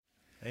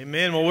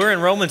Amen. Well, we're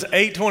in Romans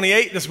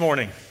 8:28 this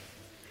morning.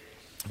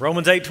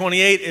 Romans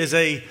 8:28 is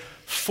a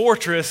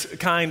fortress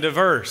kind of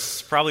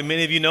verse. Probably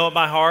many of you know it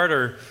by heart,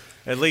 or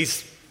at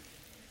least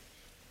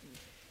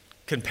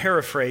can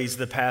paraphrase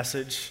the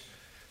passage.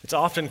 It's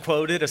often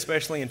quoted,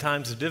 especially in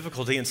times of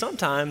difficulty, and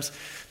sometimes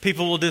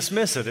people will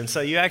dismiss it and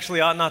say, you actually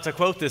ought not to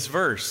quote this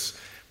verse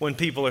when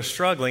people are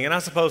struggling. And I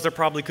suppose there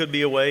probably could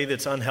be a way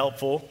that's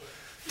unhelpful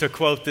to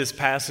quote this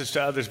passage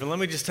to others. But let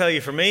me just tell you,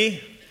 for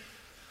me,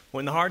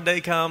 when the hard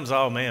day comes,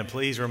 oh man,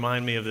 please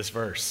remind me of this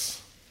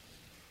verse.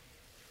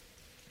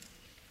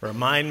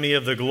 Remind me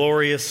of the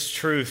glorious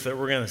truth that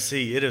we're going to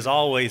see. It is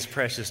always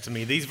precious to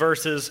me. These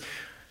verses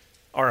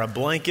are a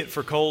blanket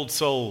for cold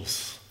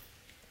souls,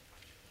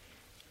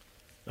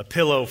 a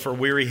pillow for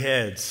weary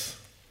heads.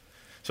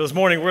 So this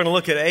morning we're going to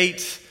look at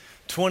 8,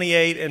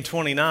 28, and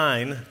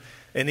 29.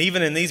 And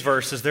even in these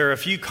verses, there are a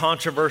few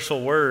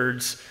controversial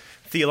words,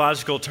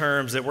 theological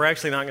terms that we're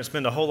actually not going to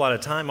spend a whole lot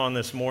of time on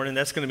this morning.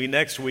 That's going to be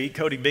next week.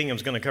 Cody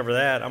Bingham's going to cover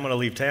that. I'm going to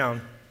leave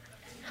town.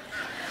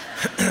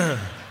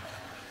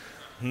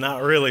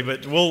 Not really,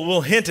 but we'll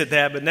hint at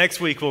that. But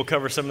next week we'll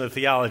cover some of the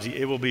theology.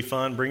 It will be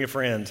fun. Bring a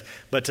friend.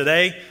 But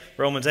today,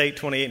 Romans 8,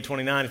 28, and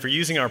 29. If you're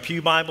using our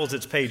pew Bibles,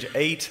 it's page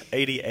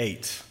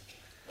 888.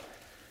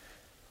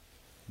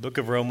 Book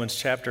of Romans,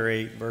 chapter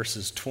 8,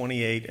 verses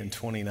 28 and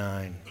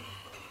 29.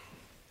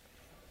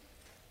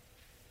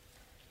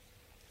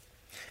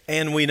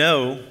 And we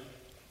know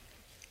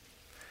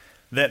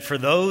that for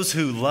those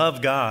who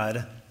love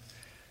God,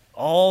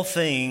 all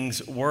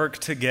things work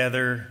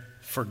together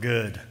for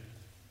good,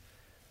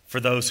 for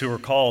those who are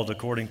called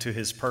according to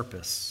his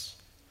purpose.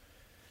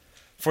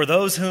 For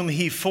those whom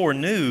he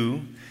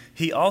foreknew,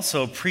 he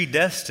also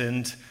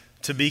predestined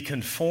to be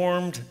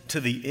conformed to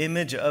the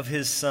image of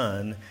his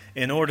Son,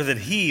 in order that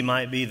he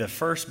might be the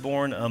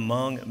firstborn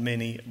among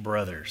many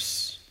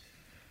brothers.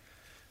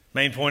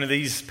 Main point of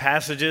these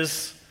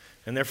passages,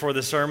 and therefore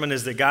the sermon,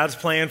 is that God's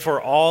plan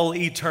for all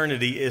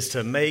eternity is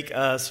to make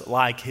us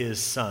like his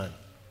Son.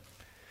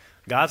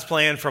 God's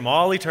plan from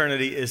all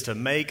eternity is to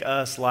make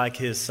us like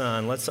his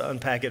Son. Let's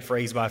unpack it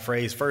phrase by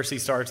phrase. First, he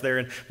starts there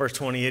in verse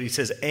 28. He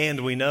says,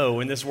 and we know.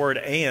 And this word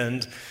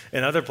and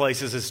in other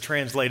places is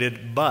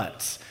translated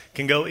but.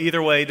 Can go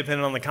either way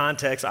depending on the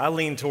context. I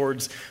lean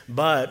towards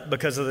but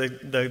because of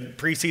the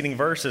preceding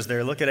verses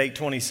there. Look at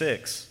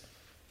 8:26.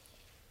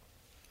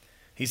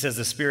 He says,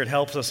 the Spirit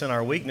helps us in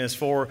our weakness,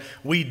 for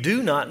we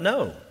do not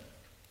know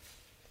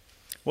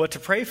what to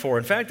pray for.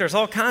 In fact, there's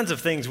all kinds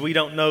of things we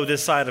don't know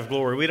this side of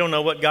glory. We don't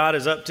know what God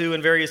is up to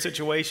in various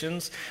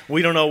situations.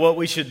 We don't know what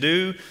we should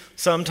do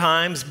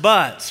sometimes.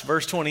 But,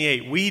 verse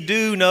 28, we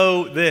do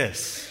know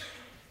this.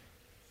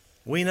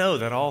 We know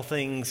that all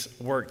things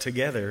work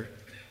together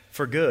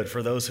for good,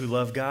 for those who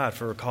love God,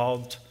 for are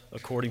called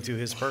according to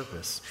his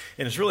purpose.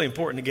 And it's really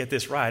important to get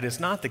this right.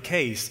 It's not the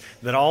case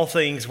that all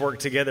things work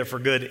together for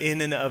good in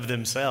and of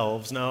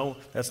themselves. No,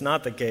 that's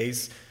not the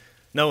case.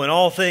 No, in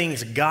all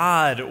things,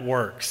 God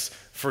works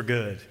for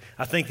good.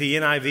 I think the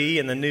NIV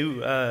and the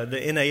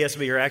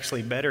NASB are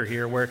actually better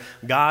here, where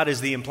God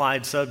is the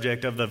implied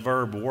subject of the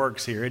verb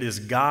works here. It is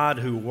God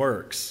who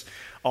works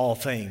all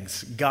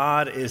things.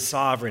 God is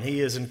sovereign.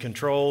 He is in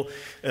control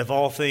of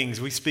all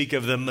things. We speak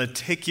of the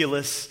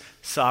meticulous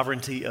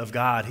sovereignty of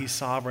God. He's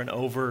sovereign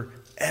over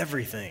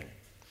everything.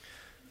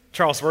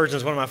 Charles Spurgeon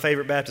is one of my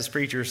favorite Baptist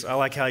preachers. I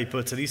like how he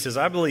puts it. He says,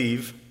 I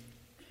believe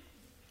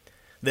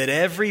that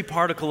every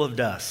particle of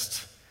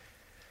dust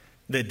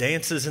that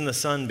dances in the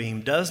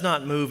sunbeam does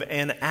not move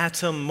an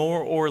atom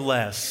more or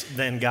less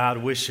than God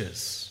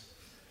wishes.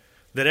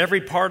 That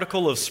every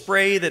particle of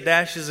spray that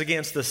dashes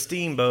against the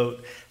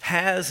steamboat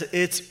has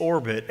its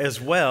orbit as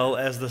well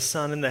as the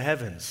sun in the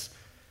heavens.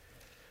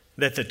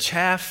 That the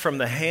chaff from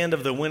the hand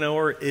of the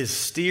winnower is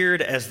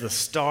steered as the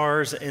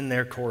stars in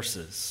their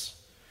courses.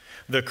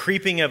 The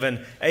creeping of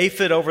an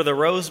aphid over the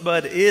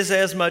rosebud is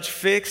as much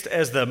fixed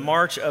as the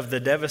march of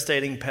the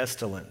devastating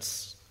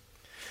pestilence.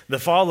 The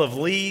fall of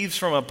leaves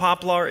from a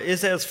poplar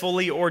is as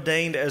fully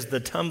ordained as the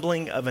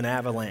tumbling of an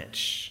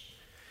avalanche.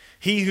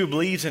 He who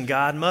believes in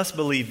God must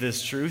believe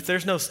this truth.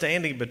 There's no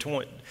standing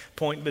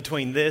point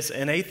between this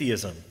and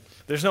atheism.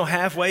 There's no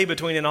halfway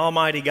between an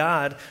almighty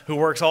God who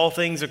works all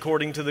things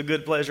according to the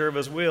good pleasure of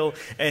his will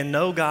and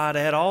no God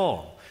at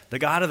all. The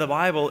God of the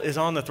Bible is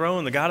on the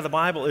throne. The God of the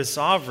Bible is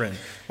sovereign.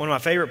 One of my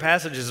favorite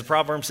passages is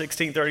Proverbs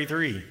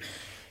 16:33.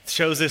 It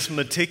shows this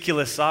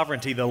meticulous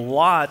sovereignty. The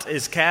lot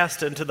is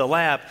cast into the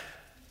lap,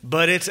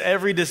 but its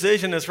every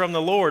decision is from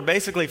the Lord.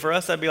 Basically, for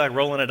us, that'd be like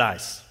rolling a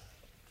dice.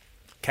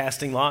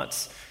 Casting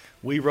lots,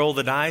 we roll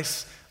the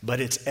dice, but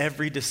its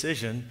every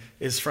decision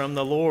is from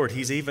the Lord.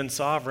 He's even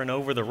sovereign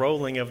over the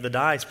rolling of the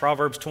dice.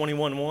 Proverbs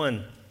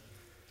 21:1.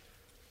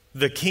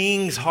 The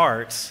king's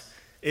heart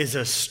is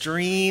a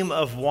stream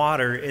of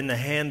water in the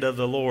hand of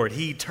the Lord.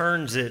 He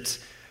turns it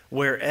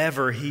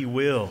wherever he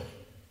will.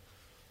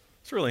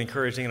 It's really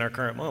encouraging in our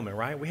current moment,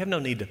 right? We have no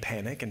need to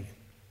panic in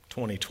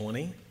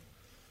 2020.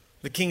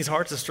 The king's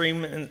heart's a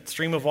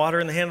stream of water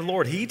in the hand of the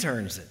Lord. He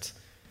turns it.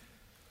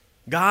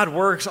 God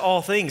works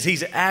all things.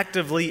 He's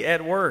actively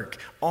at work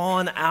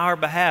on our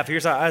behalf.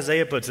 Here's how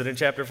Isaiah puts it in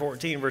chapter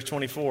 14, verse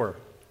 24.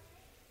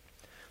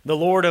 The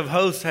Lord of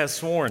hosts has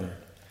sworn,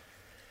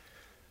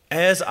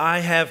 as I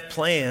have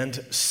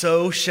planned,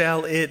 so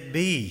shall it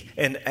be.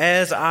 And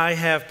as I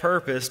have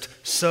purposed,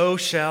 so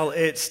shall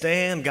it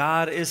stand.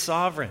 God is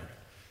sovereign.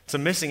 It's a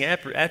missing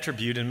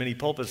attribute in many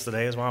pulpits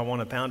today, is why I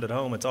want to pound it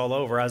home. It's all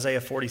over. Isaiah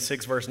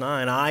 46, verse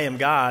 9, I am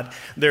God,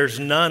 there's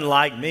none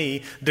like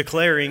me,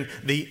 declaring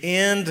the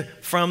end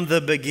from the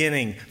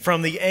beginning,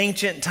 from the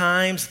ancient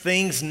times,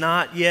 things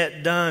not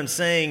yet done,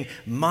 saying,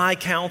 my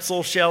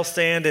counsel shall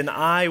stand, and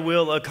I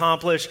will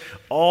accomplish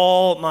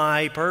all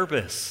my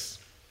purpose.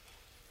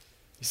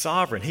 He's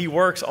sovereign. He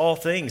works all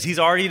things. He's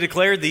already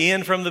declared the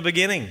end from the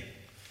beginning.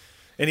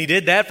 And he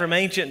did that from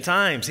ancient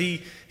times.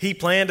 He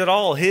planned it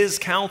all. His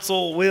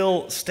counsel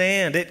will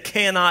stand. It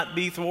cannot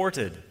be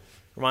thwarted.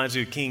 Reminds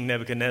me of King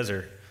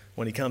Nebuchadnezzar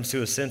when he comes to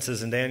his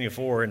senses in Daniel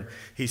 4, and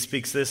he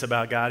speaks this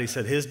about God. He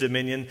said, his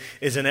dominion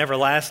is an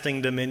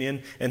everlasting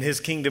dominion, and his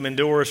kingdom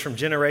endures from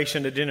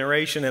generation to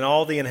generation, and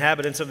all the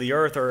inhabitants of the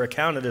earth are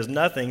accounted as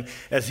nothing,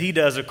 as he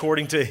does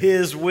according to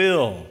his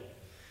will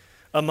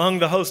among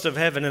the host of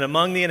heaven and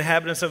among the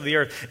inhabitants of the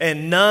earth,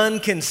 and none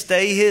can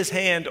stay his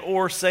hand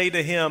or say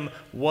to him,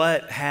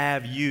 what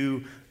have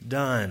you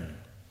done?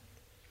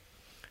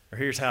 Or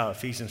here's how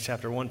Ephesians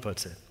chapter 1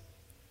 puts it.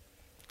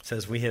 It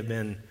says, we have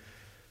been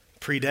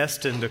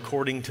predestined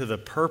according to the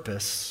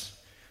purpose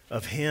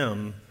of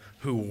him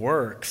who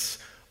works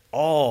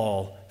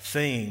all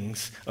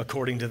things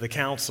according to the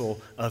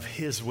counsel of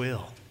his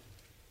will.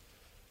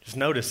 Just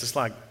notice, it's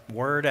like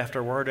word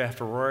after word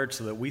after word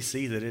so that we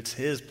see that it's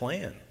his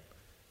plan.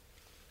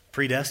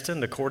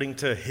 Predestined according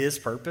to his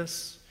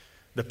purpose,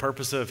 the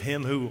purpose of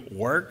him who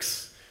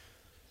works,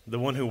 the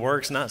one who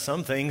works not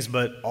some things,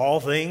 but all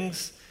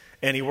things,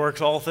 and he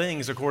works all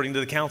things according to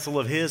the counsel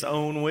of his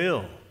own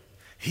will.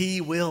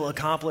 He will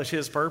accomplish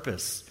his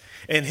purpose,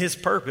 and his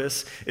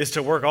purpose is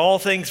to work all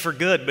things for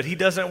good, but he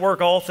doesn't work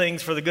all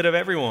things for the good of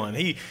everyone.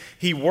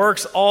 He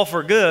works all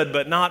for good,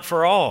 but not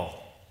for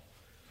all.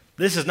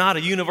 This is not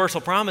a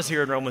universal promise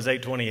here in Romans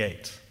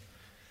 8:28.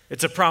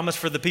 It's a promise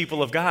for the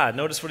people of God.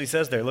 Notice what he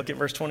says there. Look at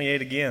verse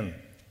 28 again.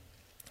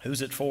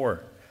 Who's it for?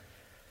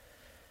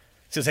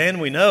 It says,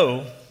 and we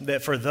know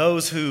that for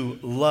those who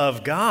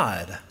love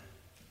God,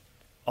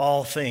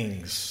 all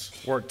things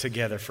work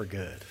together for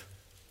good.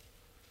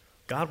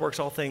 God works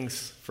all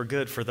things for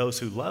good for those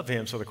who love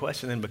him. So the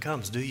question then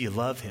becomes, do you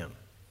love him?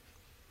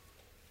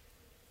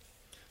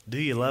 Do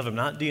you love him?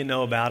 Not do you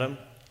know about him?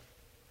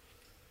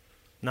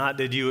 Not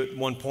did you at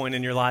one point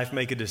in your life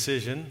make a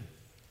decision?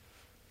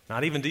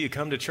 Not even do you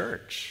come to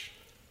church.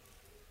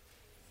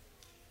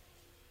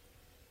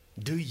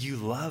 Do you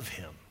love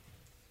him?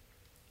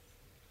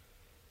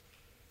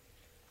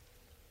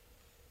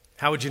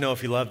 How would you know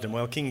if you loved him?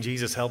 Well, King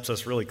Jesus helps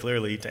us really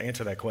clearly to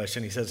answer that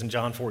question. He says in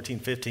John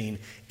 14:15,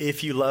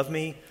 if you love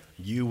me,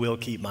 you will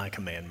keep my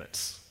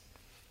commandments.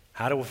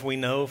 How do we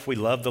know if we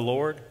love the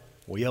Lord?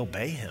 We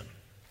obey him.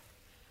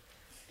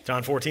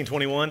 John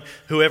 14:21,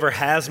 whoever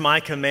has my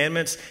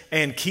commandments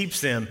and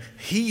keeps them,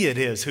 he it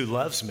is who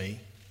loves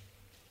me.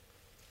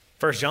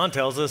 1 John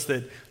tells us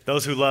that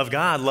those who love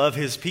God love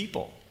his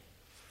people.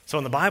 So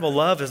in the Bible,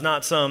 love is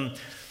not some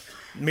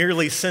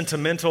merely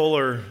sentimental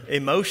or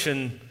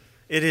emotion.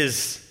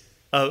 It's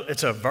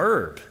a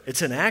verb.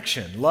 It's an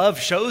action. Love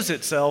shows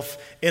itself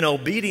in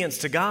obedience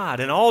to God,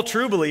 and all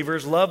true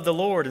believers love the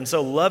Lord. And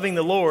so loving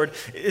the Lord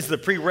is the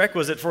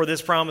prerequisite for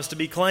this promise to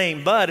be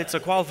claimed, but it's a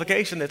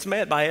qualification that's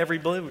met by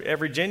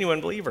every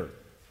genuine believer.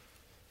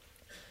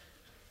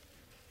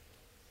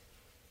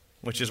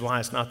 Which is why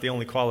it's not the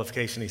only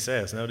qualification he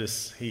says.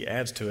 Notice he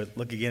adds to it.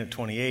 Look again at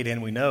 28.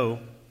 And we know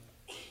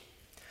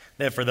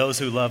that for those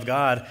who love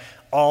God,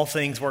 all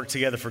things work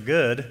together for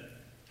good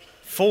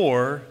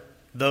for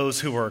those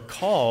who are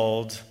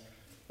called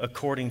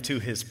according to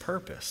his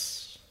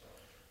purpose.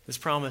 This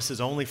promise is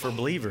only for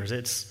believers.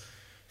 It's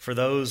for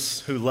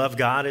those who love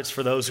God. It's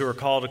for those who are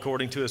called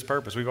according to his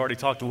purpose. We've already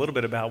talked a little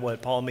bit about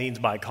what Paul means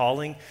by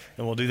calling,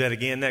 and we'll do that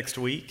again next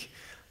week.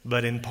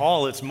 But in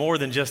Paul, it's more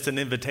than just an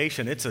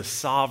invitation. It's a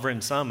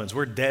sovereign summons.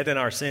 We're dead in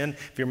our sin.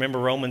 If you remember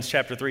Romans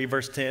chapter 3,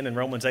 verse 10 and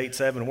Romans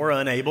 8:7, we're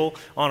unable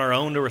on our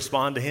own to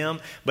respond to him.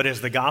 But as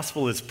the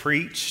gospel is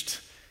preached,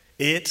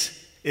 it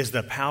is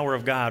the power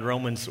of God.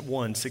 Romans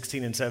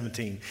 1:16 and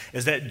 17.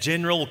 As that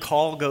general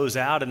call goes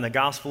out and the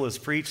gospel is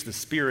preached, the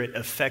Spirit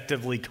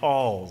effectively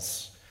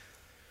calls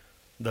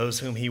those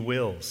whom he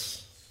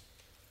wills,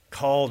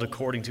 called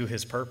according to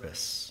his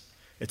purpose.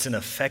 It's an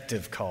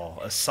effective call,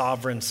 a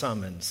sovereign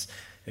summons.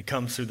 It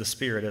comes through the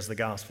Spirit as the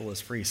gospel is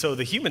free. So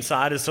the human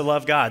side is to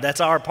love God. That's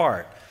our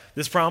part.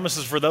 This promise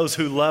is for those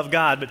who love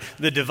God, but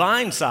the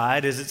divine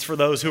side is it's for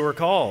those who are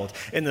called.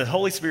 And the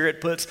Holy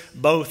Spirit puts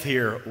both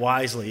here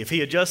wisely. If he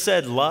had just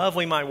said love,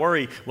 we might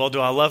worry, well,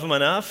 do I love him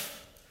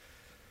enough?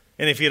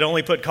 And if you'd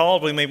only put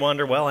called, we may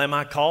wonder, well, am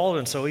I called?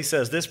 And so he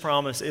says this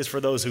promise is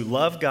for those who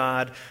love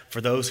God,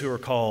 for those who are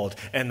called.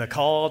 And the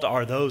called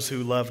are those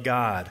who love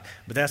God.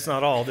 But that's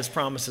not all. This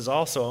promise is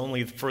also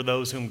only for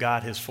those whom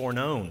God has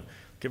foreknown.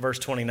 Look at verse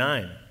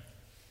 29.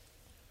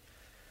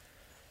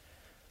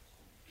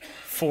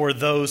 For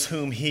those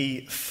whom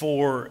he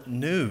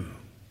foreknew.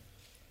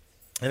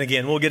 And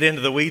again, we'll get into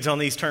the weeds on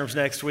these terms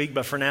next week,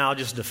 but for now, I'll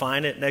just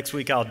define it. Next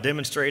week, I'll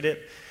demonstrate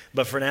it.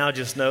 But for now,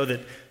 just know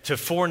that to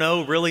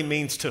foreknow really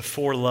means to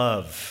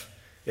forelove.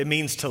 It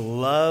means to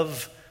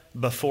love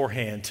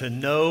beforehand, to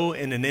know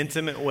in an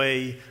intimate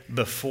way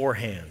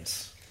beforehand,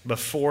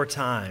 before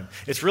time.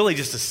 It's really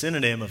just a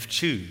synonym of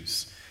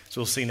choose. So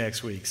we'll see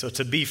next week. So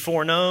to be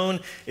foreknown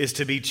is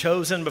to be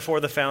chosen before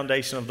the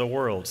foundation of the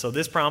world. So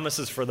this promise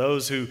is for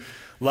those who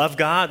love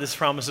God. This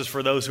promise is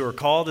for those who are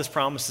called. This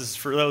promise is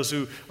for those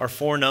who are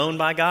foreknown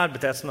by God.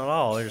 But that's not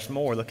all. There's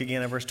more. Look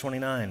again at verse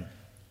 29.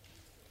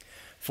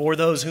 For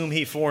those whom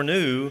he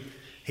foreknew,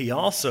 he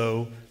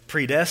also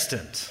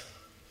predestined.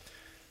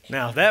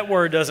 Now, if that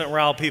word doesn't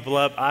rile people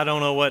up, I don't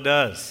know what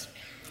does.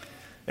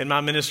 In my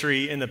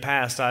ministry in the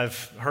past,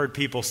 I've heard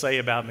people say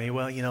about me,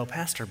 well, you know,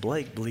 Pastor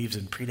Blake believes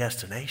in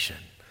predestination.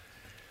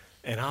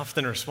 And I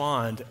often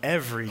respond,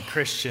 every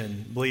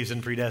Christian believes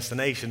in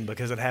predestination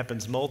because it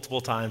happens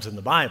multiple times in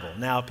the Bible.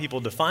 Now,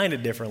 people define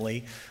it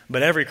differently,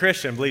 but every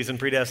Christian believes in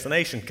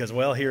predestination because,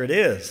 well, here it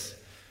is.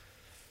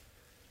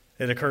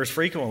 It occurs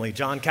frequently.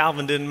 John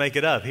Calvin didn't make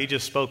it up. He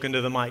just spoke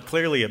into the mic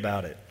clearly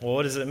about it. Well,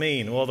 what does it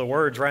mean? Well, the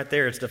word's right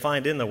there. It's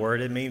defined in the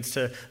word. It means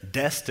to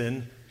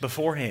destine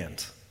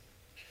beforehand.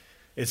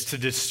 It's to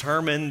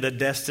determine the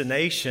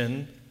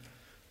destination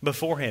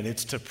beforehand.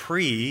 It's to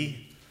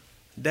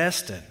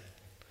predestine.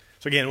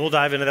 So again, we'll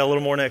dive into that a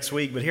little more next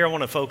week, but here I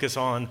want to focus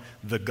on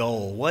the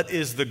goal. What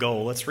is the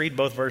goal? Let's read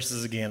both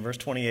verses again. Verse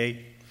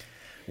 28.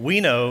 We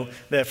know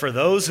that for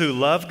those who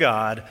love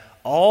God,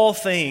 all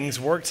things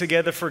work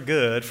together for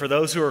good for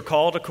those who are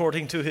called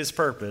according to his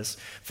purpose.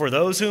 For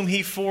those whom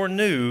he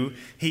foreknew,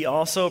 he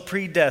also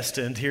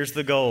predestined, here's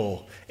the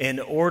goal, in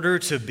order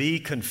to be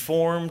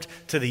conformed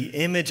to the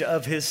image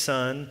of his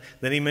Son.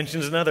 Then he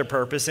mentions another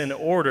purpose, in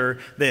order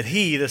that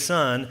he, the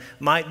Son,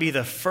 might be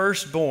the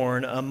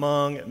firstborn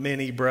among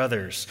many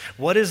brothers.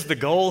 What is the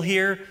goal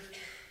here?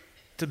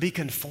 To be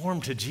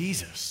conformed to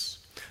Jesus,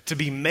 to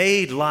be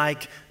made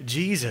like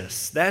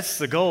Jesus. That's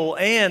the goal,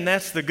 and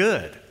that's the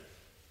good.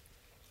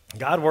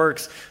 God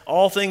works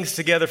all things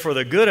together for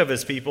the good of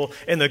his people,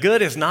 and the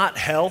good is not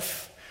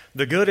health.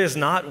 The good is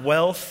not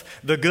wealth.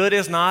 The good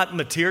is not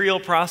material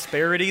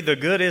prosperity. The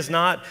good is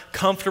not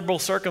comfortable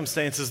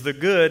circumstances. The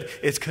good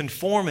is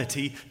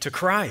conformity to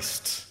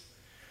Christ.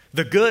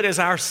 The good is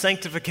our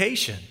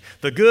sanctification.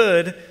 The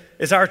good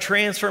is our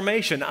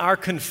transformation, our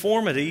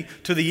conformity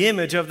to the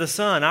image of the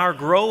Son, our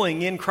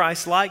growing in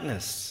Christ's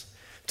likeness.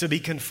 To be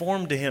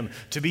conformed to him,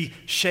 to be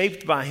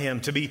shaped by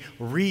him, to be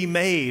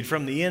remade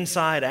from the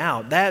inside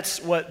out.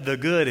 That's what the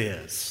good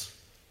is.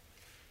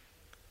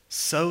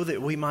 So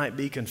that we might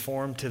be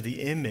conformed to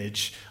the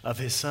image of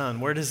his Son.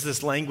 Where does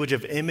this language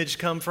of image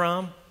come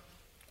from?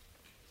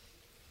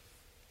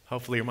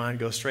 Hopefully your mind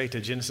goes straight to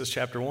Genesis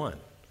chapter 1.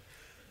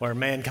 Where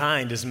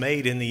mankind is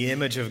made in the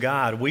image of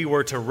God. We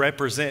were to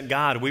represent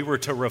God. We were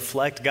to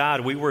reflect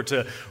God. We were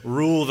to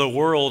rule the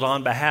world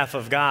on behalf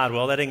of God.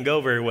 Well, that didn't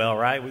go very well,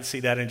 right? We see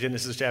that in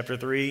Genesis chapter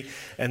 3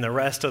 and the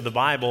rest of the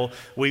Bible.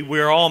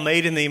 We're all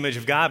made in the image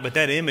of God, but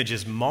that image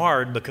is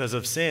marred because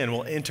of sin.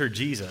 We'll enter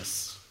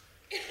Jesus.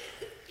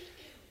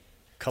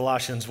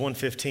 Colossians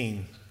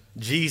 1:15.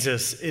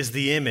 Jesus is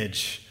the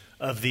image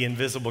of the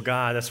invisible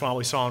God. That's why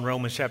we saw in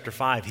Romans chapter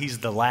 5, he's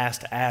the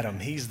last Adam.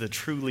 He's the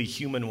truly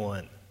human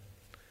one.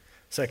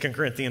 2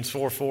 Corinthians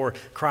 4:4,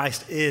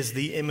 Christ is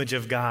the image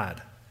of God.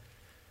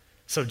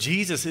 So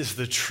Jesus is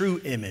the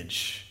true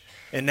image,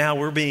 and now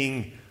we're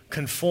being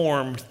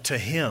conformed to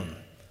him.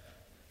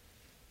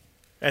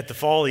 At the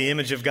fall, the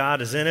image of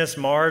God is in us,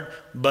 marred,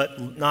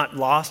 but not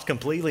lost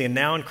completely. And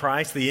now in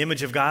Christ, the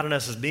image of God in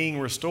us is being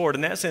restored.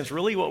 In that sense,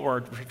 really what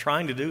we're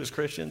trying to do as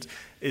Christians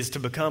is to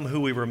become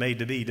who we were made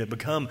to be, to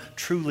become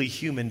truly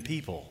human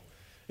people.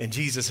 And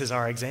Jesus is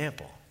our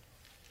example.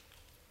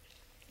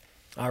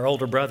 Our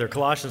older brother,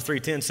 Colossians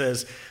 3:10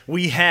 says,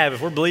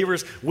 if we're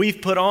believers,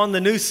 we've put on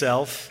the new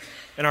self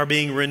and are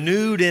being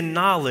renewed in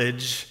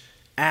knowledge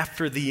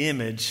after the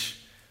image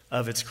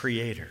of its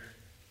creator,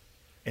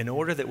 in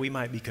order that we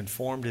might be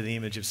conformed to the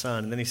image of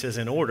Son. And then he says,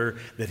 in order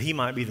that he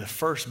might be the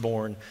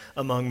firstborn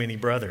among many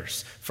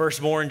brothers.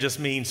 Firstborn just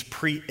means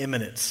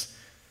preeminence.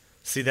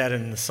 See that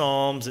in the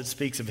Psalms. It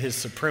speaks of his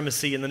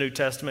supremacy in the New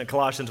Testament.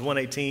 Colossians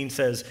 1:18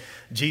 says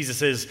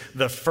Jesus is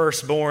the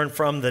firstborn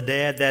from the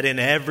dead, that in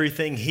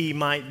everything he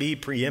might be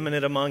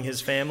preeminent among his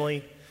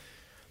family.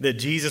 That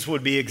Jesus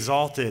would be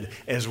exalted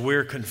as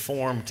we're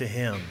conformed to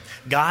him.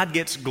 God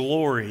gets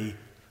glory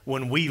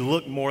when we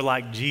look more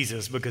like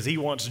Jesus because he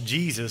wants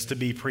Jesus to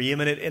be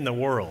preeminent in the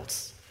world.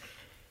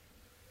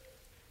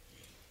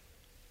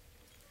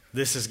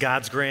 This is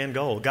God's grand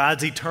goal.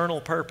 God's eternal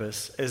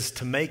purpose is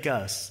to make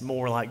us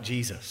more like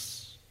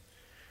Jesus.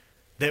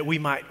 that we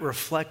might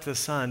reflect the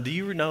Son. Do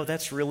you know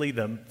that's really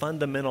the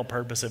fundamental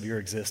purpose of your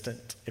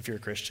existence if you're a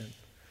Christian?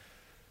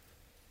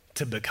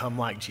 To become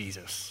like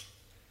Jesus.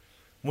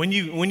 When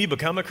you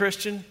become a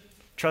Christian,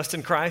 trust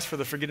in Christ for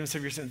the forgiveness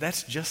of your sins,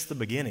 that's just the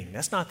beginning.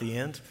 That's not the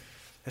end.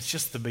 That's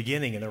just the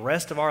beginning. And the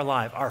rest of our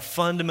life, our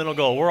fundamental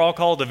goal, we're all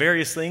called to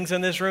various things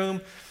in this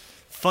room.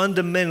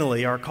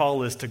 Fundamentally, our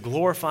call is to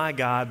glorify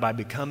God by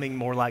becoming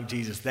more like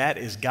Jesus. That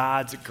is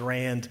God's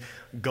grand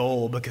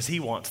goal because he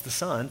wants the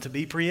Son to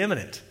be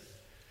preeminent.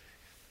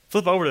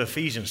 Flip over to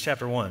Ephesians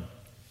chapter 1.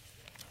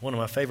 One of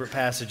my favorite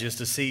passages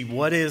to see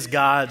what is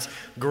God's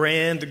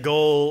grand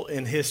goal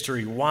in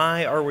history.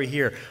 Why are we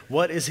here?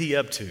 What is he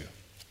up to?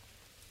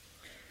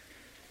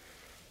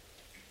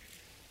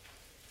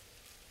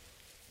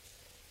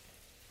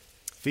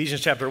 Ephesians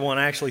chapter 1,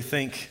 I actually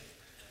think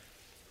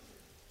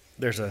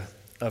there's a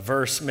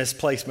verse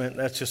misplacement.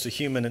 That's just a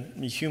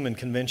human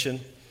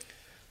convention.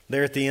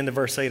 There at the end of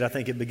verse 8, I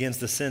think it begins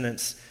the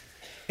sentence.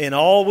 In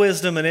all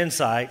wisdom and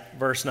insight,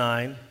 verse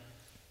 9,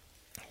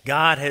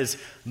 God has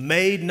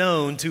made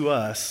known to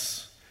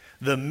us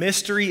the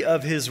mystery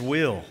of his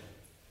will.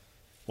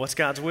 What's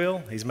God's will?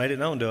 He's made it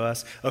known to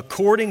us.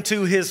 According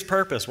to his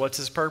purpose. What's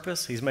his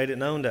purpose? He's made it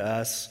known to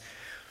us.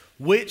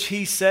 Which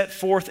he set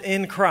forth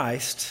in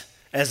Christ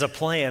as a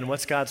plan.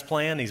 What's God's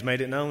plan? He's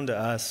made it known to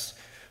us.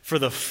 For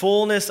the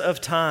fullness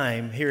of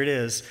time, here it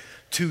is,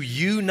 to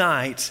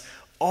unite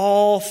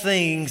all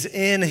things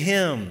in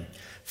him.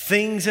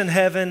 Things in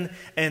heaven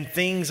and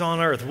things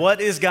on earth.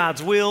 What is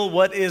God's will?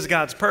 What is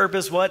God's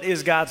purpose? What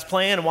is God's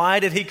plan? Why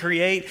did he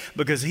create?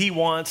 Because he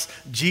wants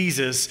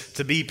Jesus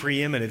to be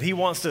preeminent. He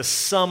wants to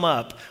sum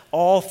up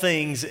all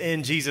things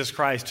in Jesus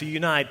Christ, to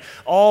unite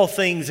all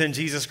things in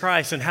Jesus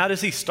Christ. And how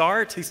does he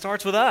start? He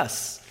starts with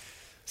us.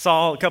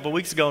 Saw a couple of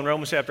weeks ago in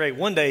Romans chapter 8,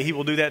 one day he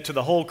will do that to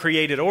the whole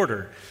created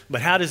order.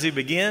 But how does he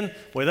begin?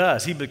 With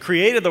us. He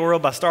created the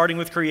world by starting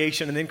with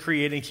creation and then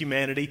creating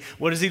humanity.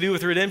 What does he do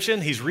with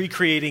redemption? He's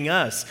recreating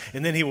us,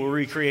 and then he will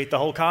recreate the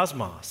whole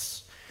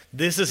cosmos.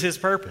 This is his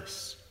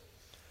purpose.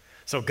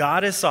 So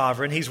God is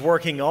sovereign. He's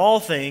working all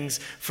things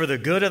for the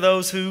good of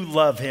those who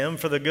love him,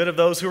 for the good of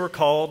those who are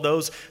called,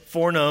 those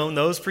foreknown,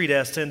 those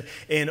predestined,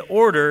 in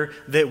order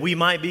that we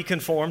might be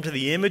conformed to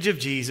the image of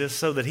Jesus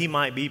so that he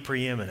might be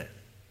preeminent.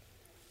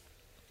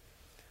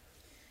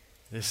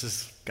 This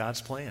is God's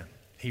plan.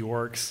 He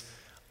works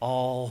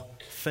all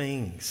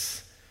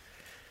things.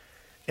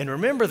 And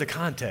remember the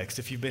context,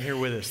 if you've been here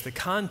with us. The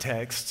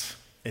context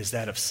is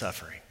that of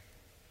suffering.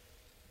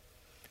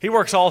 He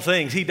works all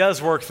things. He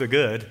does work the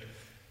good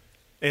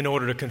in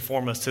order to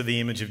conform us to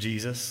the image of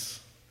Jesus.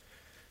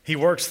 He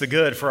works the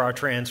good for our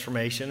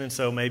transformation, and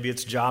so maybe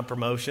it's job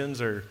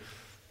promotions or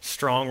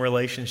strong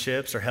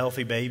relationships or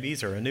healthy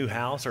babies or a new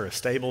house or a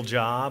stable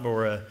job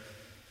or a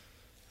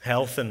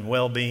health and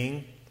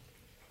well-being.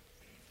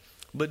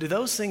 But do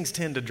those things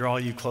tend to draw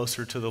you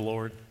closer to the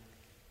Lord?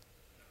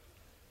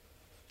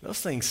 Those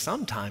things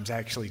sometimes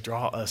actually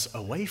draw us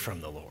away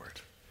from the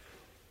Lord.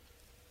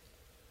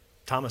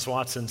 Thomas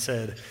Watson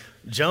said,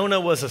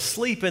 Jonah was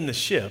asleep in the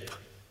ship,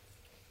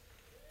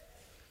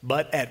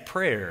 but at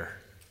prayer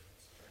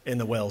in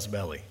the whale's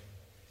belly.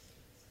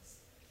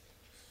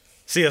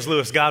 C.S.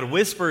 Lewis, God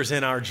whispers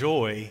in our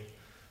joy,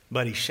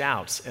 but he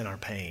shouts in our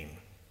pain.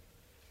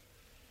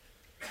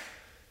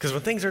 Because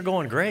when things are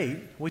going great,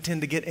 we tend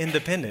to get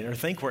independent or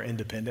think we're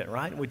independent,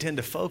 right? We tend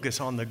to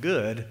focus on the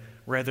good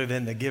rather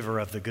than the giver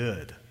of the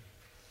good.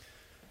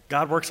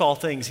 God works all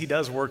things. He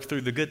does work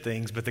through the good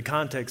things, but the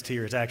context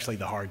here is actually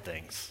the hard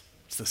things.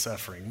 It's the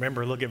suffering.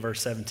 Remember, look at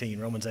verse 17,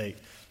 Romans 8,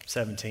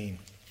 17.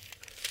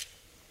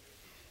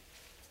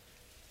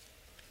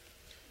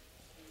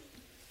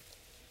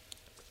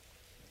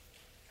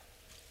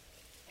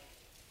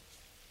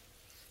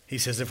 He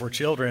says, if we're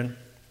children,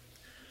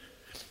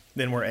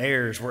 then we're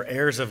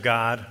heirs of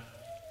God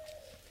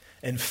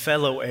and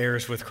fellow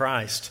heirs with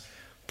Christ,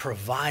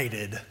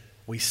 provided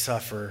we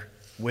suffer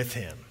with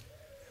him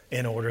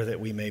in order that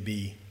we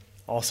may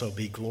also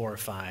be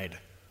glorified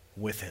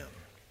with him.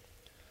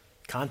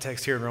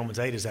 Context here in Romans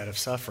 8 is that of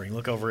suffering.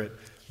 Look over at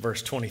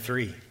verse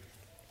 23.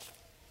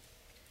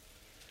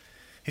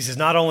 He says,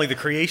 not only the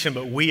creation,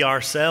 but we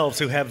ourselves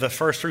who have the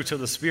first fruits of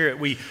the Spirit,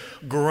 we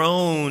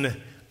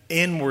groan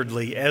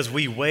inwardly as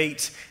we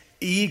wait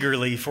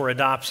eagerly for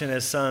adoption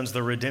as sons,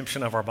 the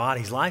redemption of our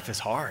bodies. Life is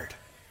hard.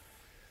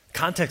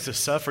 Context of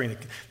suffering. The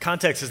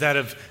context is that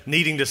of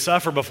needing to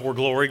suffer before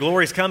glory.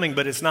 Glory's coming,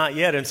 but it's not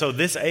yet. And so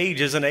this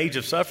age is an age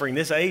of suffering.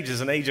 This age is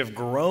an age of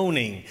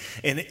groaning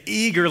and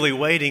eagerly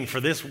waiting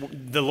for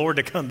the Lord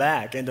to come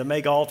back and to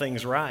make all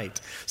things right.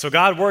 So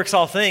God works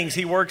all things.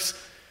 He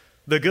works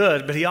the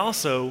good, but he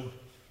also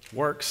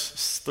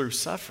works through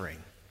suffering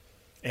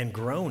and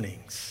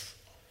groanings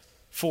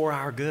for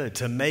our good,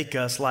 to make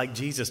us like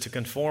Jesus, to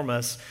conform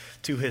us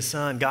to his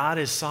Son. God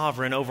is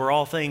sovereign over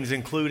all things,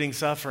 including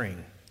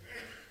suffering.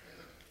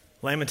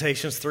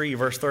 Lamentations 3,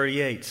 verse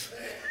 38.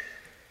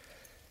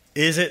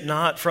 Is it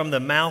not from the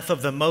mouth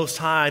of the Most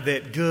High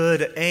that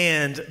good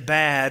and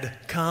bad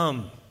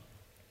come?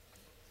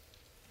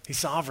 He's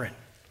sovereign.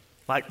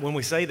 Like when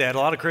we say that, a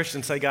lot of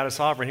Christians say God is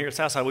sovereign. Here at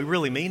Southside, we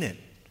really mean it.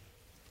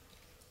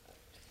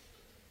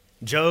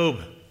 Job.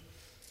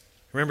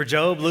 Remember,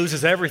 Job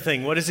loses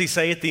everything. What does he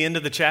say at the end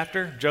of the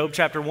chapter? Job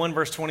chapter 1,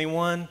 verse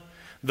 21.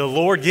 The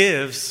Lord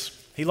gives.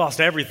 He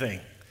lost everything.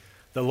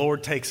 The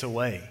Lord takes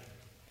away.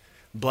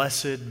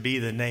 Blessed be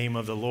the name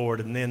of the Lord.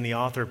 And then the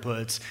author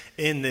puts,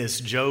 in this,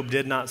 Job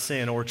did not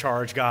sin or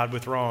charge God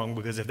with wrong,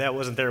 because if that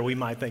wasn't there, we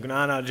might think,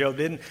 no, Job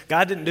didn't.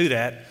 God didn't do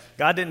that.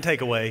 God didn't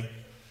take away.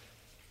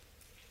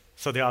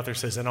 So the author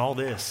says, in all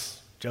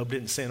this, Job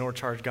didn't sin or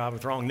charge God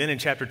with wrong. Then in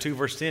chapter 2,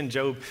 verse 10,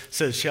 Job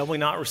says, shall we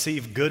not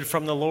receive good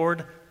from the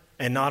Lord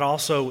and not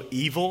also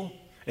evil?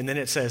 And then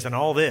it says, in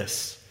all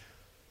this,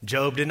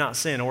 Job did not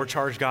sin or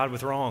charge God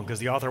with wrong, because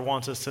the author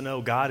wants us to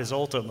know God is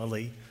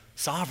ultimately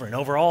sovereign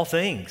over all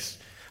things.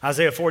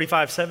 Isaiah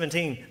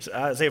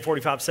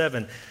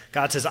 45:7,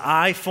 God says,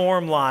 I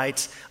form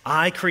lights,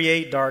 I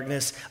create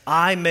darkness,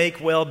 I make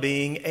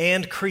well-being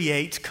and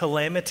create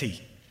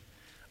calamity.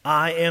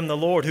 I am the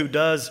Lord who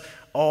does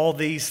all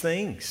these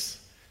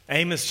things.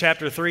 Amos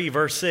chapter 3,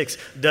 verse 6,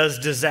 does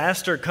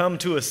disaster come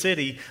to a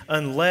city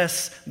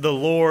unless the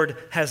Lord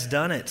has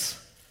done it?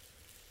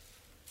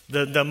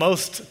 The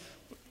most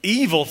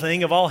evil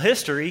thing of all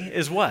history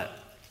is what?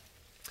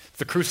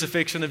 The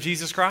crucifixion of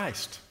Jesus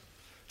Christ.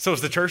 So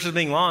as the church is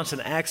being launched in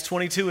Acts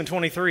 22 and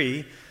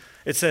 23,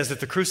 it says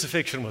that the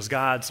crucifixion was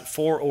God's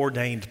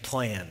foreordained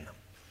plan.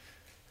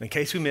 In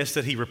case we missed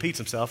it, he repeats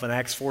himself in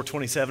Acts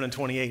 4:27 and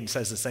 28 and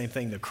says the same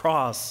thing. The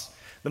cross,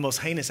 the most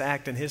heinous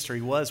act in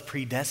history, was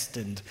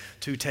predestined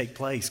to take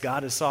place.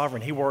 God is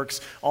sovereign. He works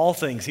all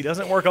things. He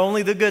doesn't work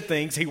only the good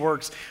things. He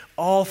works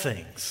all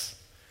things.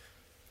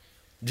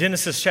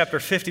 Genesis chapter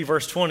 50,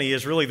 verse 20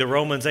 is really the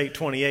Romans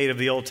 8:28 of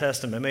the Old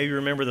Testament. Maybe you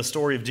remember the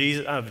story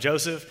of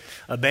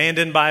Joseph,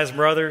 abandoned by his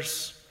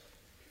brothers,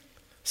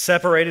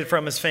 separated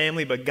from his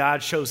family, but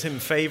God shows him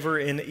favor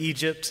in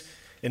Egypt,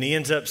 and he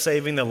ends up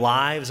saving the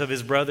lives of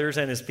his brothers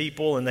and his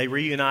people, and they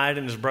reunite,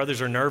 and his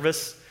brothers are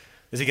nervous.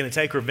 Is he going to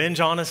take revenge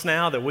on us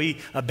now that we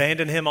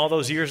abandoned him all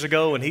those years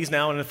ago, and he's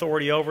now in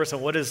authority over us?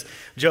 And what does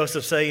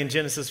Joseph say in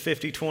Genesis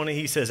 50:20?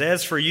 He says,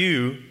 as for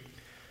you,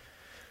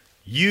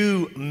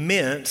 you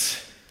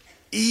meant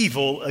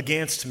evil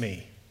against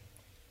me,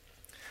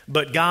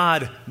 but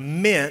God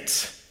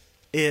meant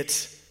it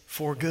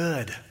for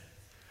good.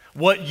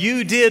 What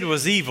you did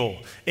was evil.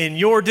 In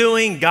your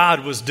doing,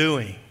 God was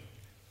doing.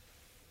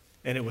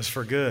 And it was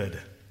for good,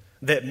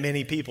 that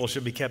many people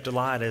should be kept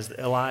alive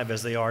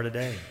as they are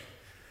today.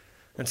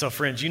 And so,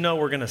 friends, you know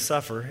we're going to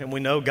suffer, and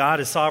we know God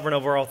is sovereign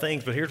over all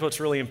things, but here's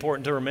what's really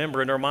important to remember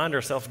and to remind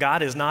ourselves: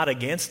 God is not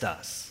against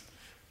us.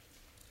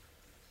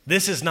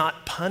 This is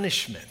not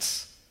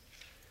punishment.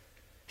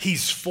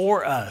 He's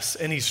for us,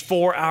 and he's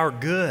for our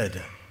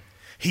good.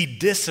 He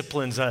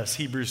disciplines us,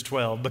 Hebrews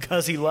 12,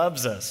 because he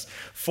loves us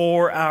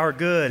for our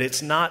good.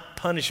 It's not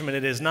punishment.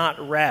 It is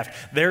not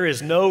wrath. There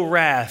is no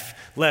wrath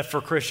left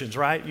for Christians,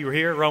 right? You were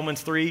here,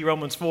 Romans 3,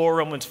 Romans 4,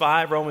 Romans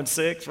 5, Romans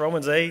 6,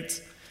 Romans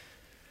 8.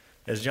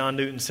 As John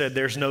Newton said,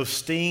 there's no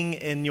sting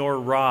in your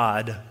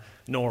rod,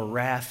 nor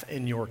wrath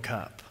in your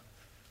cup.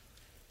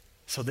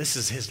 So this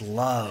is his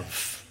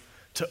love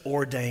to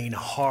ordain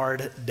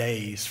hard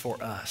days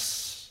for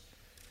us.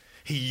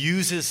 He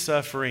uses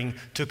suffering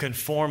to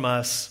conform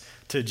us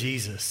to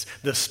Jesus.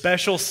 The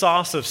special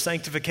sauce of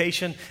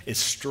sanctification is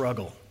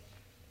struggle.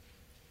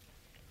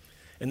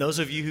 And those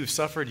of you who've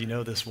suffered, you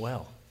know this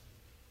well.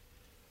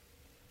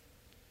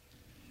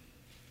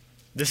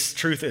 This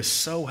truth is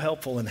so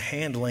helpful in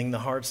handling the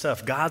hard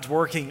stuff. God's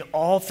working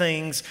all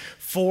things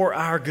for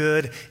our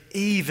good,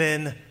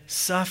 even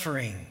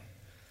suffering.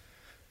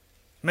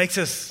 Makes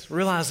us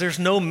realize there's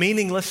no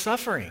meaningless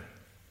suffering.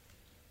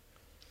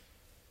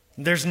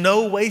 There's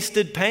no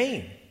wasted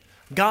pain.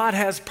 God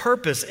has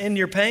purpose in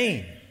your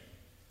pain.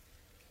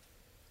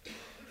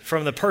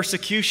 From the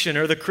persecution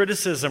or the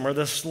criticism or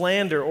the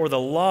slander or the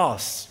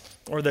loss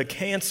or the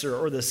cancer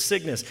or the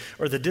sickness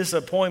or the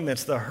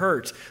disappointments, the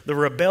hurt, the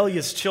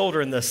rebellious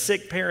children, the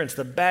sick parents,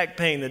 the back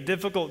pain, the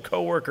difficult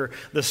coworker,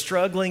 the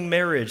struggling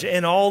marriage,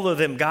 and all of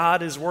them,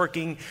 God is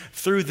working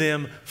through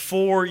them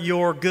for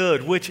your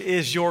good, which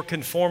is your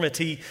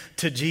conformity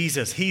to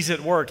Jesus. He's at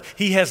work.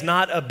 He has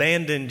not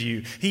abandoned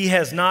you. He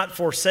has not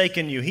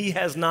forsaken you. He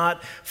has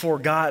not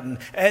forgotten.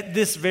 At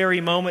this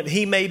very moment,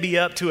 he may be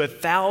up to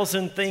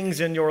 1,000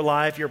 things in your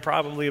life. You're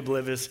probably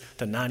oblivious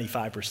to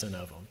 95%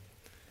 of them.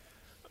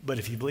 But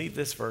if you believe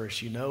this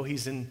verse, you know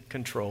he's in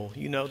control,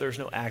 you know there's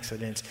no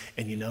accidents,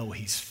 and you know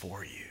he's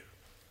for you.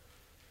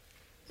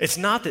 It's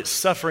not that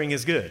suffering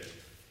is good.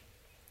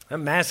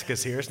 I'm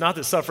masochist here. It's not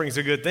that suffering is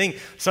a good thing.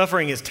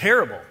 Suffering is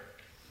terrible.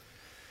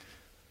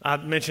 I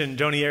mentioned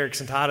Joni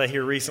Eareckson Tada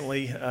here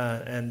recently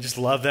and just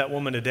love that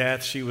woman to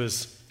death. She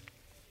was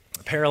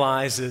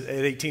paralyzed at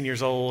 18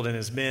 years old and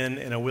has been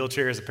in a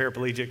wheelchair as a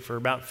paraplegic for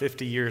about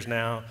 50 years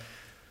now.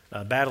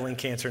 Battling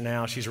cancer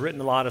now. She's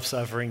written a lot of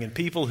suffering, and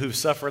people who've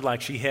suffered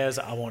like she has,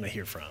 I want to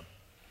hear from,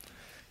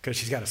 because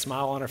she's got a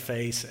smile on her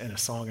face and a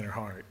song in her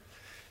heart.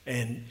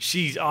 And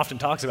she often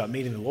talks about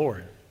meeting the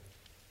Lord.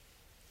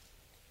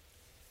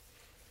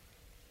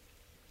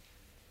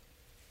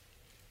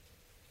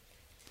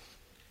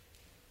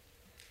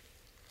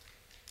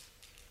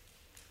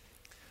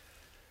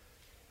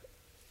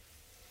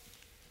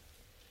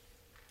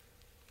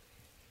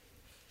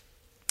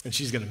 And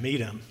she's going to meet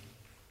him.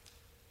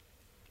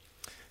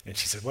 And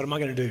she said, what am I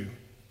going to do?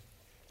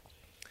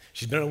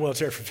 She's been in a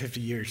wheelchair for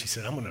 50 years. She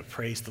said, I'm going to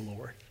praise the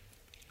Lord.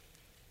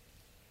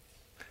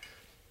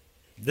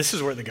 This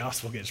is where the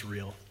gospel gets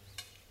real.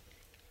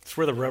 It's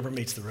where the rubber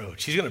meets the road.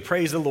 She's going to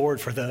praise the Lord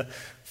for the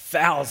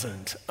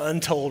 1,000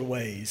 untold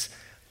ways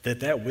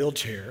that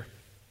wheelchair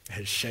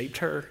has shaped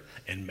her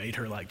and made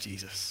her like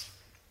Jesus.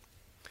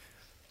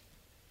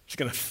 She's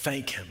going to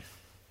thank him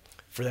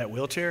for that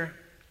wheelchair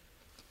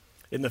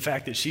and the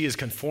fact that she is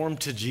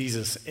conformed to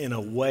Jesus in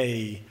a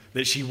way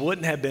that she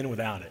wouldn't have been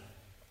without it.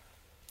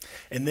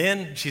 And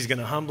then she's going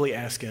to humbly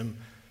ask him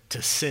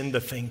to send the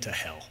thing to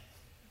hell.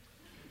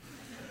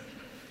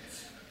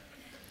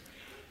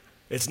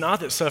 It's not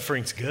that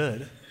suffering's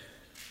good.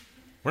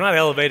 We're not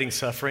elevating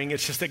suffering.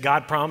 It's just that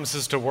God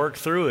promises to work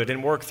through it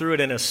and work through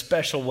it in a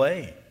special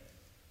way.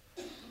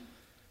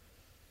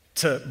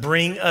 To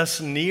bring us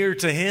near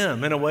to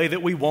him in a way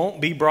that we won't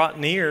be brought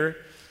near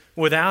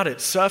without it.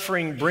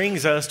 Suffering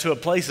brings us to a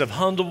place of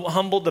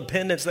humble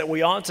dependence that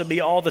we ought to be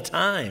all the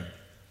time.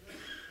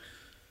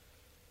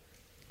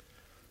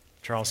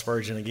 Charles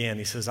Spurgeon again,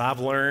 he says, I've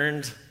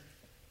learned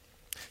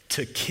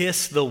to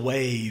kiss the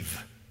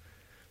wave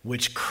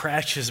which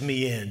crashes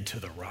me into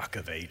the rock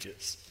of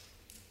ages.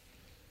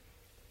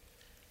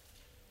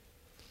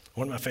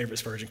 One of my favorite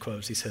Spurgeon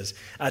quotes, he says,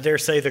 I dare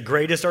say the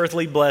greatest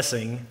earthly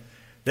blessing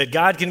that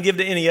God can give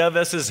to any of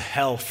us is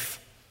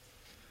health,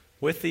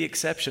 with the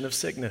exception of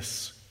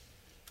sickness.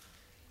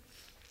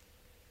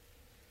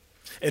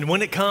 And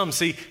when it comes,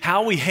 see,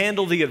 how we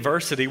handle the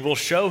adversity will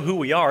show who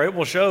we are. It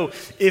will show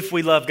if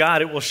we love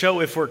God. It will show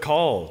if we're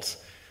called.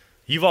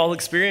 You've all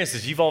experienced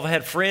this. You've all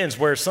had friends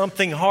where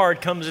something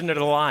hard comes into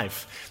their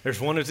life. There's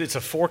one, it's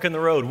a fork in the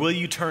road. Will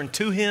you turn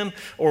to him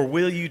or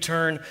will you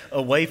turn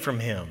away from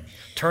him?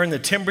 Turn the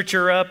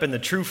temperature up and the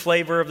true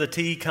flavor of the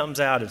tea comes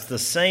out. It's the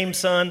same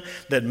sun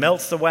that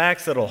melts the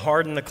wax that'll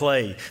harden the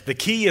clay. The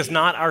key is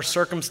not our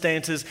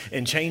circumstances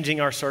and changing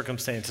our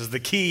circumstances. The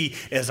key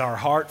is our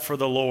heart for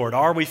the Lord.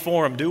 Are we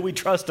for him? Do we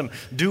trust him?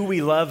 Do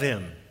we love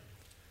him?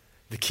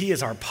 The key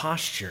is our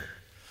posture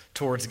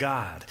towards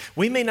God.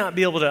 We may not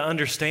be able to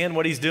understand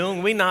what he's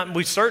doing.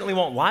 We certainly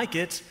won't like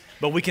it,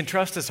 but we can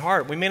trust his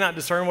heart. We may not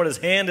discern what his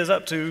hand is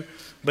up to,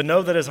 but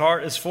know that his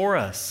heart is for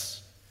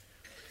us.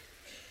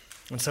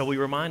 And so we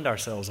remind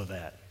ourselves of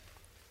that.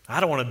 I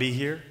don't want to be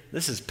here.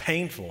 This is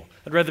painful.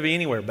 I'd rather be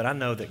anywhere, but I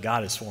know that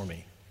God is for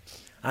me.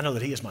 I know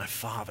that he is my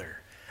Father.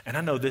 And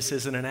I know this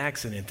isn't an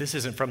accident. This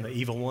isn't from the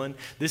evil one.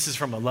 This is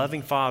from a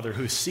loving Father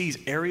who sees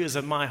areas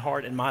of my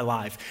heart and my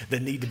life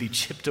that need to be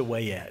chipped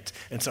away at.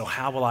 And so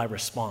how will I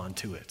respond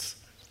to it?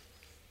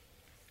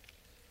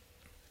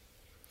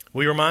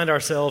 We remind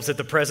ourselves that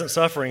the present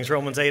sufferings,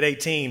 Romans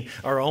 8:18,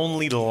 are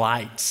only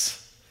lights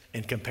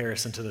in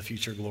comparison to the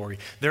future glory.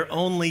 They're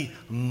only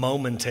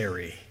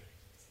momentary.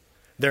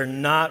 They're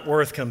not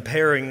worth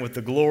comparing with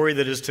the glory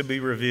that is to be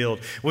revealed.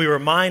 We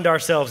remind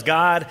ourselves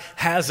God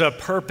has a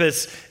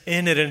purpose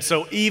in it. And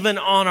so even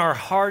on our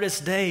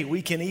hardest day,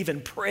 we can even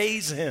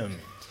praise him.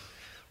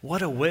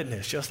 What a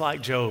witness. Just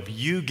like Job,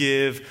 you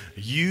give,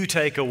 you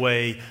take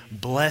away.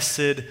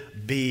 Blessed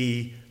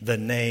be the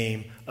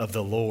name of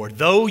the Lord.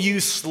 Though you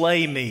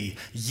slay me,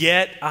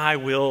 yet I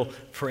will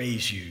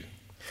praise you.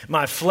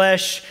 My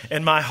flesh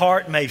and my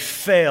heart may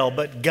fail,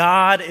 but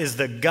God is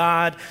the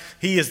God.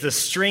 He is the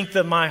strength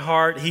of my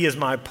heart. He is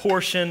my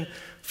portion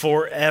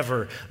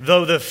forever.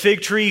 Though the fig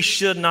tree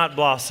should not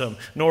blossom,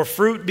 nor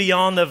fruit be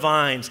on the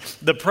vines,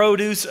 the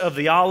produce of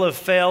the olive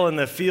fail, and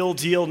the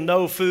fields yield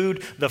no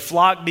food, the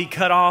flock be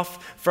cut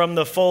off from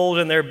the fold,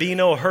 and there be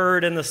no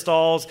herd in the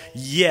stalls,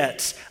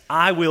 yet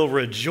I will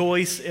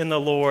rejoice in the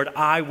Lord.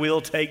 I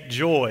will take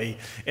joy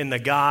in the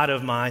God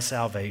of my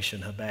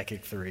salvation.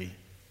 Habakkuk 3.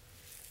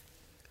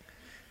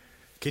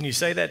 Can you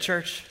say that,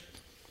 church?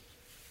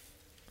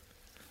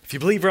 If you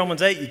believe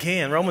Romans 8, you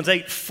can. Romans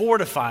 8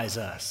 fortifies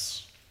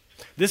us.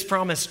 This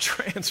promise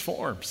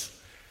transforms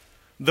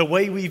the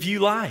way we view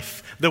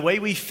life, the way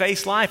we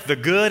face life, the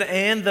good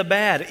and the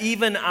bad,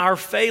 even our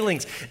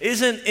failings.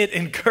 Isn't it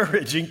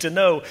encouraging to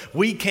know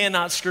we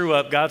cannot screw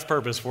up God's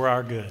purpose for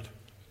our good?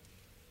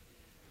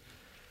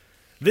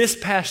 This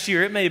past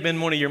year, it may have been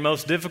one of your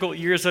most difficult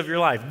years of your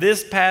life.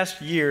 This past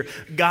year,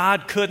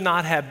 God could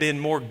not have been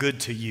more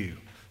good to you.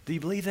 Do you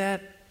believe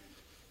that?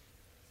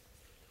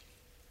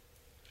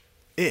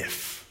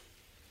 If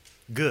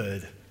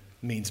good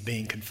means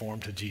being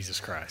conformed to Jesus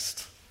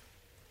Christ.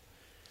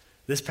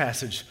 This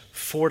passage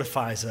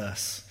fortifies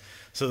us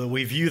so that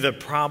we view the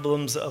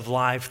problems of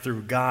life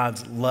through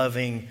God's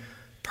loving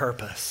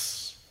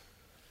purpose.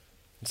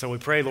 And so we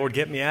pray, Lord,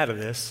 get me out of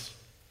this.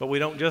 But we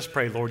don't just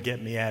pray, Lord,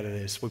 get me out of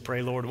this. We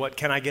pray, Lord, what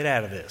can I get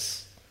out of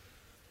this?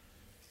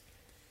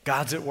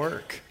 God's at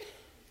work.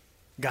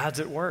 God's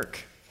at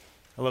work.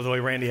 I love the way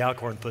Randy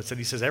Alcorn puts it.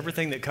 He says,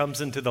 everything that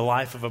comes into the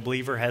life of a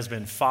believer has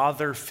been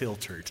Father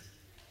filtered.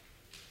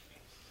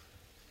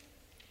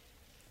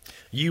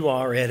 You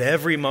are at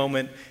every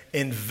moment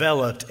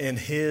enveloped in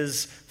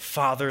his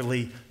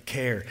fatherly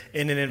care,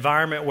 in an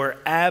environment where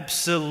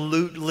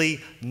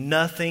absolutely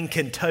nothing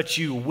can touch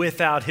you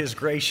without his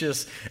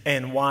gracious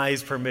and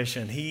wise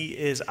permission. He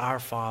is our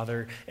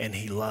Father, and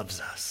he loves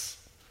us.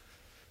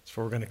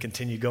 So we're going to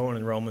continue going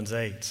in Romans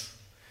 8.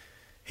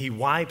 He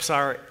wipes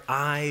our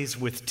eyes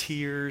with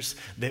tears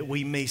that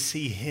we may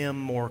see him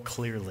more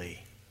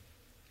clearly.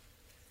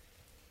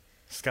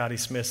 Scotty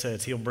Smith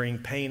says he'll bring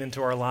pain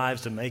into our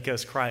lives to make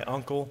us cry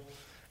uncle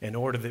in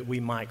order that we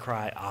might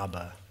cry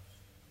Abba.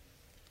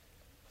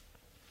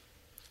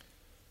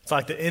 It's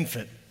like the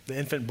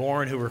infant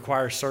born who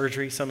requires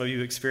surgery. Some of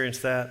you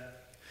experienced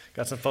that.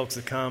 Got some folks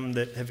that come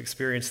that have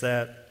experienced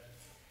that.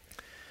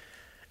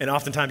 And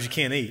oftentimes you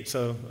can't eat.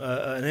 So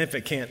an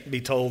infant can't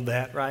be told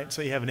that, right?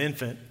 So you have an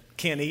infant,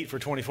 can't eat for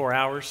 24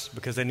 hours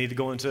because they need to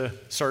go into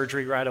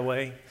surgery right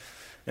away.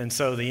 And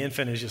so the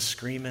infant is just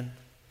screaming,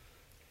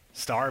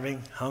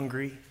 starving,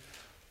 hungry,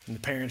 and the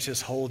parent's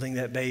just holding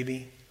that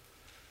baby.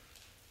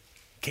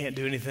 Can't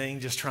do anything,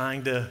 just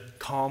trying to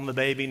calm the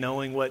baby,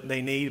 knowing what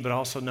they need, but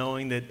also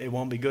knowing that it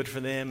won't be good for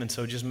them, and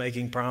so just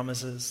making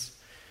promises.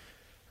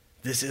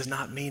 This is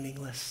not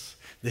meaningless.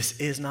 This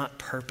is not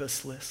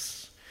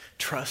purposeless.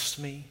 Trust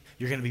me,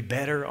 you're going to be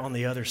better on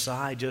the other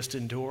side. Just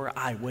endure.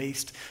 I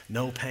waste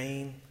no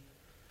pain.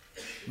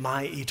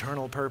 My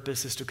eternal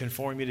purpose is to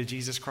conform you to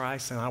Jesus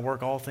Christ, and I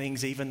work all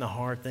things, even the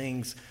hard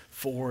things,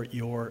 for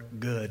your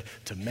good,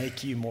 to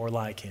make you more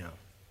like him.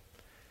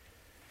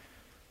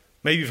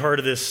 Maybe you've heard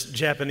of this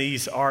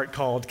Japanese art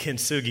called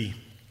kintsugi.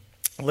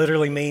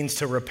 Literally means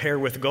to repair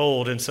with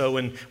gold. And so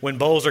when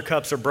bowls or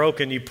cups are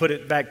broken, you put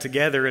it back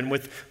together, and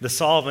with the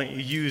solvent,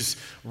 you use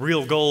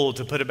real gold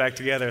to put it back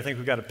together. I think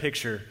we've got a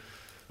picture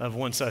of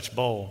one such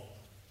bowl.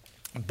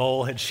 The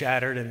bowl had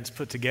shattered, and it's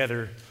put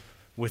together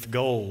with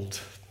gold.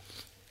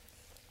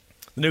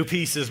 The new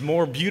piece is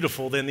more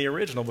beautiful than the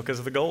original because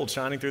of the gold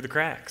shining through the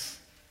cracks.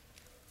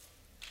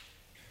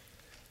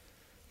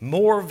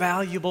 More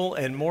valuable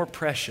and more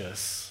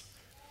precious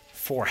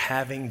for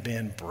having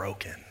been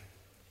broken.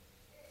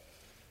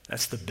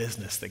 That's the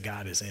business that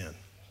God is in.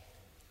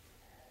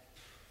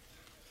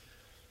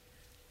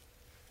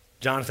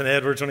 Jonathan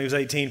Edwards, when he was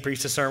 18,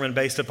 preached a sermon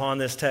based upon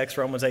this text,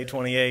 Romans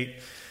 8:28.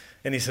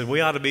 And he said,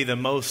 we ought to be the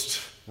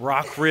most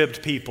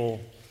rock-ribbed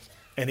people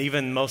and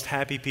even most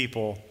happy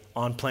people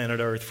on planet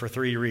Earth for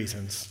 3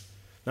 reasons.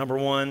 Number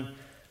 1,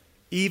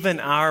 even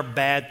our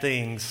bad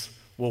things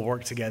will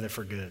work together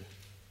for good.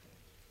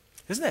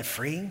 Isn't that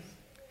freeing?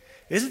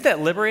 Isn't that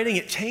liberating?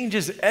 It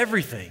changes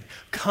everything.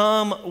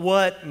 Come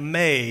what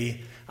may,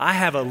 I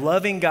have a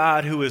loving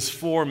God who is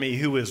for me,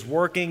 who is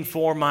working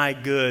for my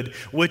good,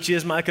 which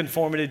is my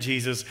conformity to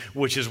Jesus,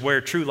 which is where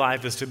true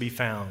life is to be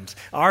found.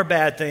 Our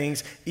bad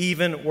things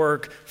even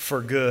work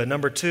for good.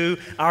 Number 2,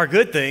 our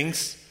good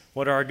things.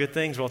 What are our good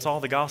things? Well, it's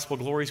all the gospel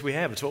glories we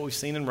have. It's what we've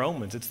seen in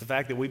Romans. It's the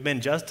fact that we've been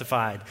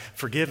justified,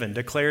 forgiven,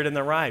 declared in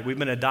the right. We've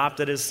been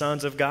adopted as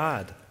sons of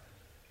God.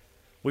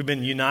 We've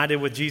been united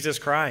with Jesus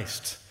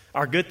Christ.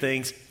 Our good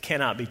things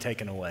cannot be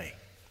taken away.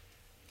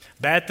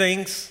 Bad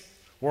things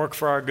work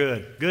for our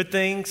good. Good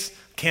things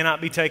cannot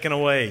be taken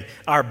away.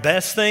 Our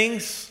best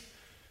things,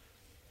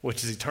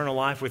 which is eternal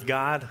life with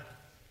God,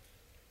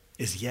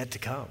 is yet to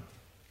come.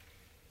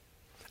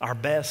 Our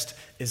best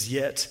is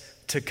yet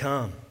to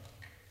come.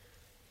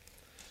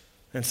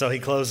 And so he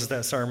closes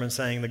that sermon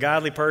saying, the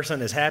godly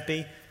person is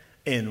happy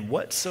in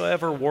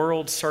whatsoever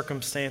world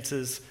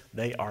circumstances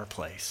they are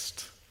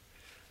placed.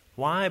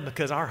 Why?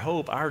 Because our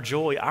hope, our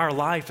joy, our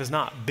life is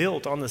not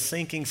built on the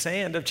sinking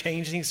sand of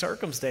changing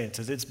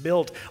circumstances. It's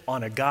built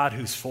on a God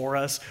who's for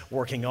us,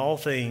 working all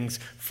things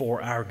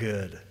for our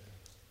good.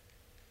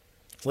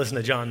 Listen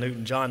to John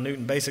Newton. John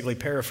Newton basically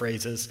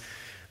paraphrases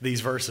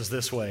these verses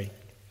this way.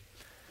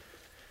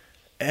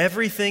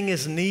 Everything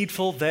is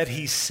needful that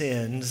he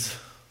sends.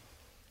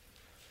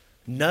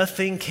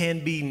 Nothing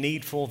can be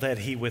needful that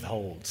he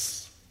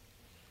withholds.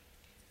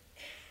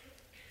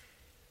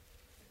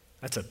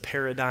 That's a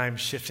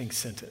paradigm-shifting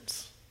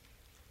sentence.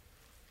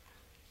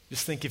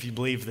 Just think if you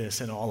believe this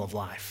in all of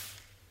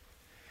life.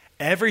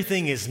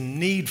 Everything is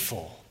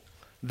needful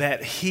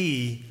that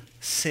he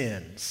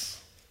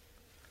sends.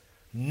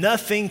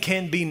 Nothing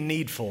can be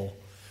needful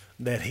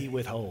that he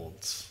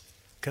withholds,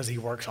 because he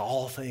works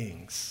all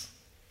things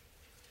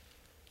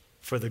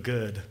for the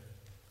good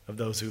of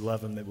those who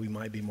love him, that we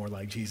might be more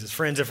like Jesus.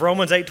 Friends, if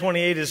Romans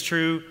 8:28 is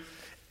true,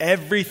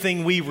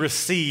 everything we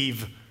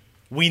receive,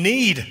 we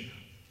need.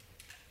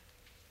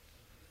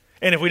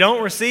 And if we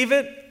don't receive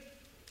it,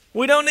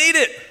 we don't need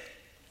it.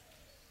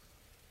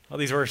 Well,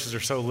 these verses are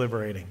so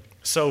liberating,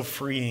 so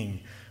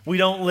freeing. We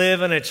don't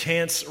live in a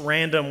chance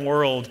random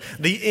world.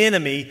 The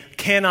enemy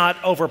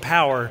cannot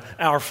overpower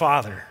our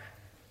Father.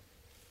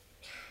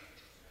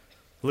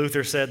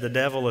 Luther said the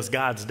devil is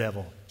God's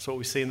devil. That's what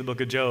we see in the book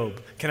of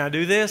Job. Can I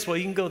do this? Well,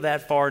 you can go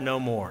that far, no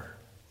more.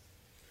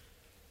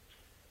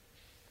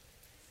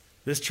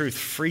 This truth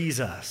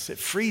frees us. It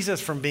frees us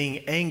from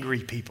being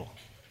angry people.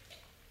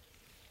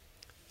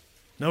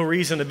 No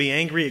reason to be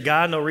angry at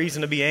God, no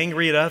reason to be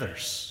angry at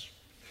others.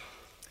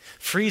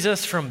 frees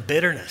us from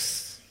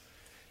bitterness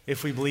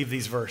if we believe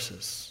these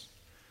verses,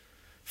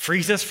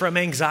 frees us from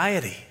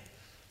anxiety.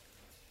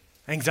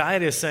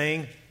 Anxiety is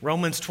saying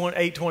Romans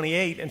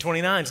 8:28 and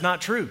 29 is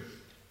not true.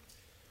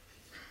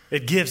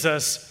 It gives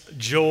us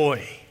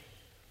joy,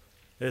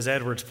 as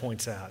Edwards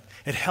points out.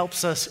 It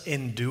helps us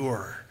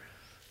endure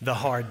the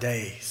hard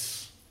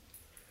days,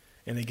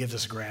 and it gives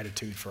us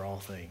gratitude for all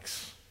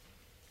things.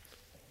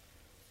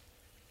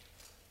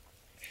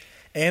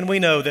 And we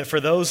know that for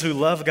those who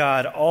love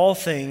God, all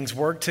things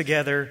work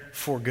together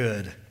for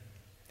good,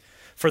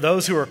 for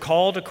those who are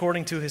called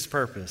according to his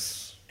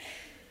purpose.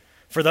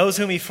 For those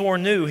whom he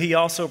foreknew, he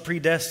also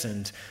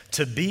predestined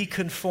to be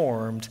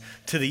conformed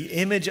to the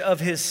image of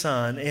his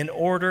Son, in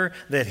order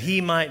that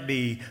he might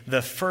be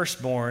the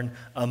firstborn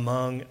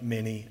among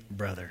many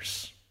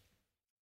brothers.